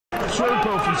swimming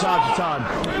pool from time to time.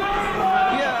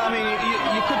 Yeah, I mean,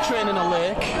 you could train in a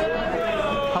lake.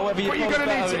 However, but you're going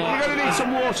to need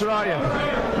some water, aren't you?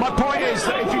 My point is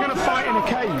that if you're going to fight in a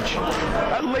cage,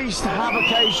 at least have a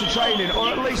cage to train in, or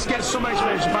at least get some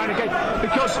experience to find a cage,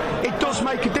 because it does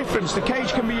make a difference. The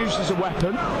cage can be used as a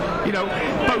weapon, you know,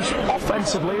 both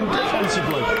offensively and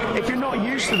defensively. If you're not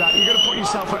used to that, you're going to put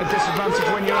yourself at a disadvantage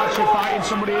when you're actually fighting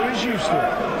somebody who is used to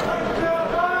it.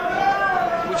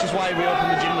 Which is why we open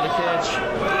the gym with a cage.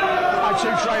 I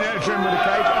too train at a gym with a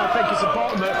cage. I think it's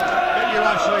important that you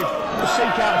actually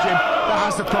seek out a gym that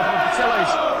has the proper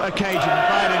facilities. A cage if you're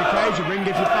fighting in a cage, a ring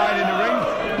if you're fighting in a ring.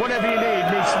 Whatever you need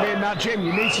needs to be in that gym.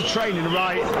 You need to train in the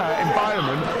right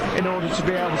environment in order to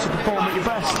be able to perform at your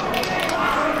best.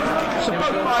 So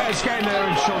both fighters getting their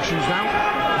instructions now.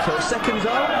 So seconds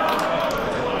out.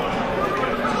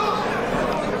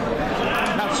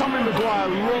 Now Tommy Maguire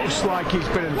looks like he's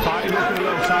been in the fight. He's looking a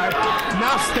little tired.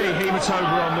 Nasty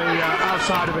hematoma on the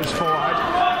outside of his forehead.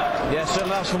 Yeah,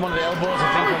 certainly that's from one of the elbows, I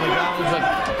think, on the ground. It's like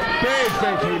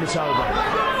big hematoma.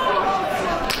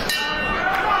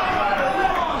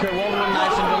 Curt Warburton,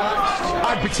 nice and relaxed.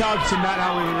 I'd be targeting that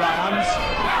now with your right hands.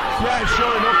 Yeah,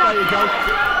 sure enough, there you go.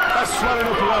 That's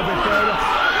swelling up a little bit further.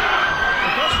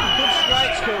 He's got some good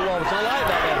strikes, Curt Warburton. I like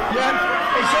that then. Yeah,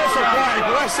 he's also quite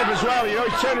aggressive as well, you know,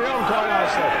 he's turning it on quite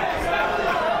nicely.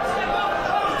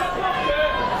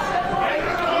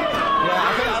 Yeah,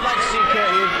 I think I'd like to see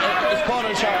Curt, his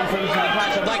corner shouting for him to the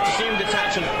match. I'd like to see him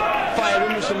detach and fire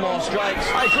in with some more strikes.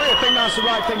 I agree, I think that's the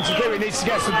right thing to do. He needs to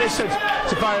get some distance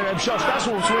to fire them shots. That's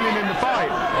what's winning in the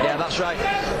fight. Yeah, that's right.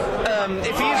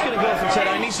 If he is going to go for a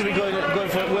takedown, he needs to be going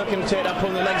for working the takedown,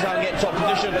 pulling the legs out and getting top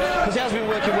position, because he has been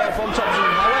working well from top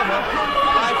position. However,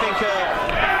 I think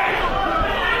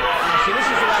see, this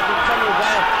is the right thing. Tommy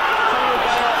Maguire.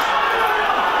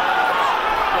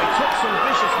 He took some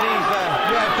vicious knees there.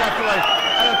 Yeah, definitely.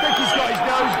 And I think he's got his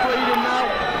nose bleeding now.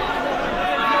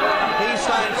 He's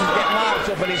starting to get marked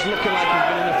up and he's looking like he's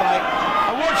been in the fight.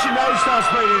 And once your nose starts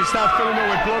bleeding, it starts filling up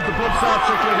with blood. The blood starts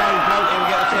trickling down your throat. It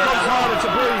becomes harder to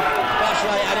breathe. That's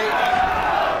right. And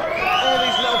all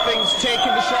these little things,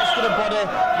 taking the shots to the body,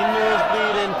 your nose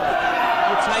bleeding,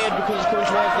 you're tired because it's coming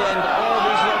towards the end. All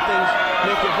these little things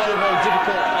make it very, very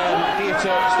difficult for you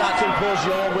to start to impose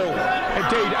your will.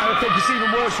 Indeed, and I think it's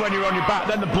even worse when you're on your back.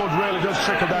 Then the blood really does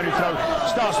trickle down your throat,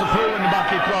 starts to pool in the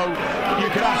back of your throat. You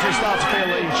can actually start to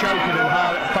feel that you're choking and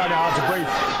find it hard to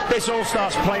breathe. This all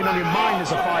starts playing on your mind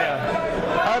as a fighter.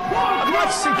 I'd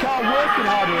like to see Carl working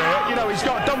harder here. You know, he's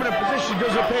got a dominant position,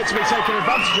 doesn't appear to be taking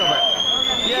advantage of it.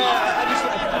 Yeah, I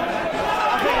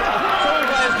think Tommy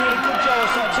Maguire's doing a good job of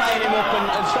sort of tying him up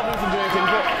and stopping him from doing anything,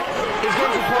 but he's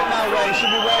getting to the point now where he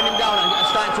should be wearing him down and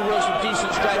starting to work some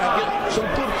decent strikes, get some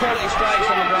good quality strikes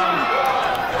on the ground.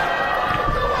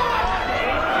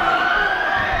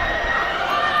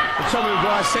 Tommy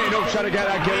Maguire sitting up trying to get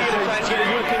that guillotine. Trying to get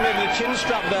him working maybe the chin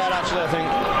strap there, actually, I think.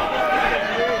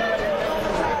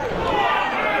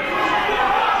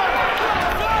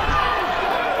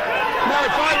 Now,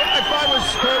 if I was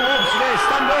Curt Warburton today,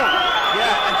 stand up.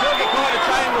 Yeah, and don't get caught in a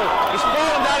triangle. He's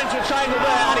fallen down into a triangle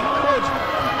there, and it could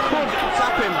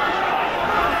tap him.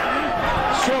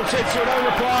 Strokes into an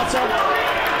omoplata.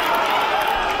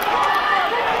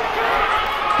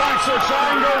 Back to a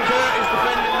triangle. Curt is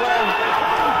defending well.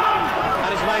 And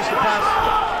he's managed to pass.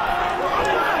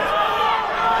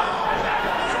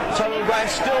 Tommy Maguire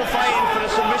still fighting for the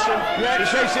submission. Yeah,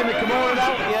 he's chasing the Kimura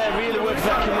now. Yeah, really working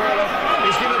that Kimura.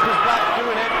 He's giving up his back,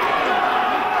 doing it.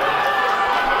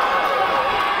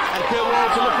 And Curt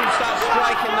Warburton looking to start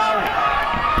striking now.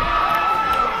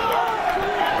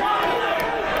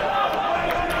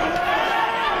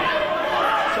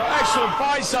 Excellent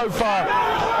fight so far.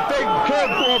 I think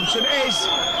Curt Warburton is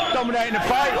dominating the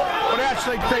fight, but I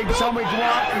actually think Tommy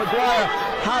Maguire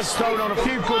has thrown on a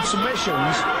few good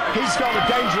submissions. He's got the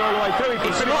danger all the way through. He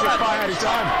can finish this fight any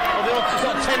time. Well, he's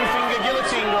got 10-finger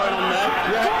guillotine going on there.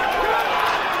 Yeah.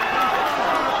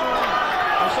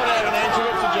 I'm sorry I haven't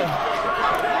interrupted you.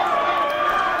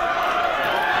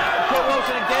 Curt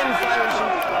Warburton again firing some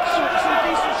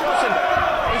decent shots in.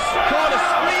 He's kind of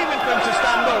screaming for him to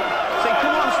stand up. Saying,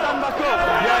 come on, stand back up.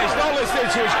 Yeah, he's not listening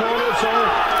to his corner at all.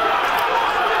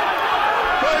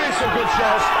 Throwing some good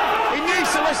shots. He needs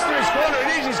to listen to his corner. He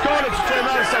needs his corner to turn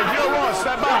around and say, you know what,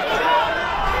 step back.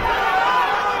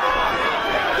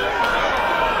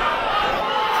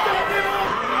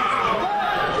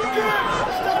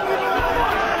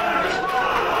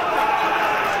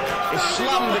 He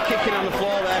slammed the kicking on the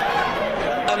floor there.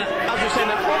 And as we said,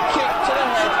 an up kick to the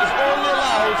head is only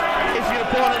allowed if your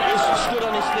opponent is stood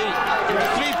on his feet. If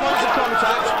there's 3 points of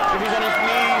contact, if he's on his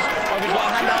knees, or if he's got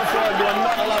a hand out the floor, you are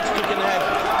not allowed to kick in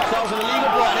that was an illegal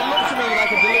blow, and it looked to me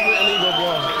like a deliberate illegal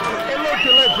blow. It looked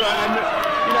deliberate, and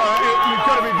you know you've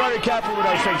got to be very careful with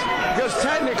those things because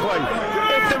technically,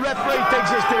 if the referee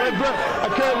thinks it's deliberate, and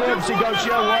Curt Warburton goes,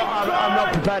 you know what, I'm not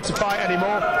prepared to fight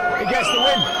anymore, he gets the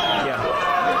win. Yeah,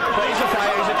 but he's a fighter,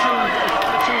 he's a true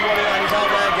warrior, and he's out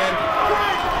there again.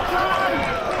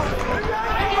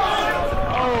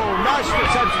 Oh, nice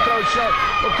attempt to throw a shot.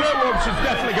 Well, Curt Warburton's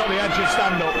definitely got the edge of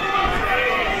stand-up.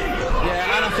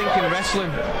 Yeah, and I think in wrestling,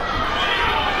 he's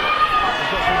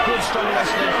got some good, strong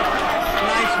wrestling.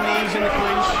 Nice knees in the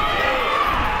clinch.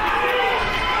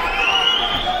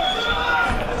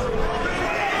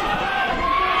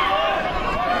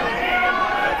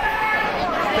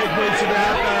 Big boot to the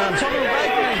head. Tommy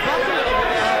Maguire is back a little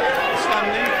bit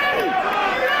standing.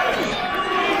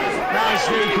 Nice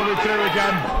knee coming through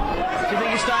again. Do you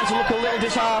think he's starting to look a little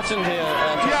disheartened here?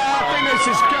 Yeah, I think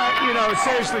this is, you know, a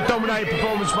seriously dominating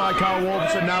performance by Curt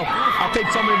Warburton now. I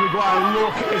think Tommy Maguire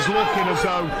is looking as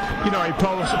though, you know, he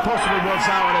possibly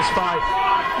wants out of this fight.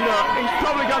 You know, he's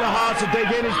probably got the heart to dig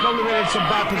in. He's probably been in some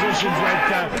bad positions with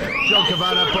John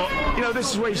Kavanagh, but, you know,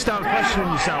 this is where you start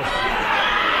questioning yourself.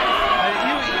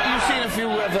 You've seen a few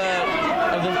of the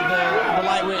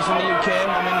lightweights in the UK.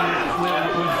 I mean,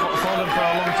 we've followed them for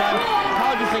a long time.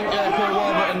 How do you think Curt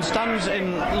Warburton stands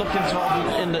in looking sort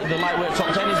of in the lightweight top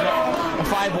 10? He's got a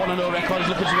 5-1-0 record. He's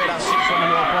looking to get that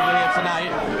 6-1-0 probably here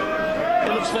tonight.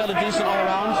 It looks fairly decent all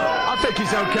around. I think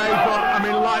he's okay, but I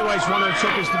mean, lightweight's one of the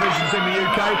toughest divisions in the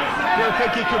UK. Do I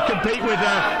think he could compete with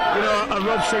a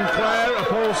Rob Sinclair, a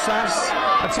Paul Sass,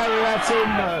 a Terry Etten?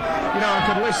 You know, I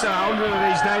could list 100 of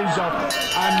these names off.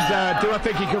 And do I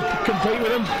think he could compete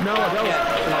with them? No, I don't. Yeah,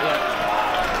 not yet.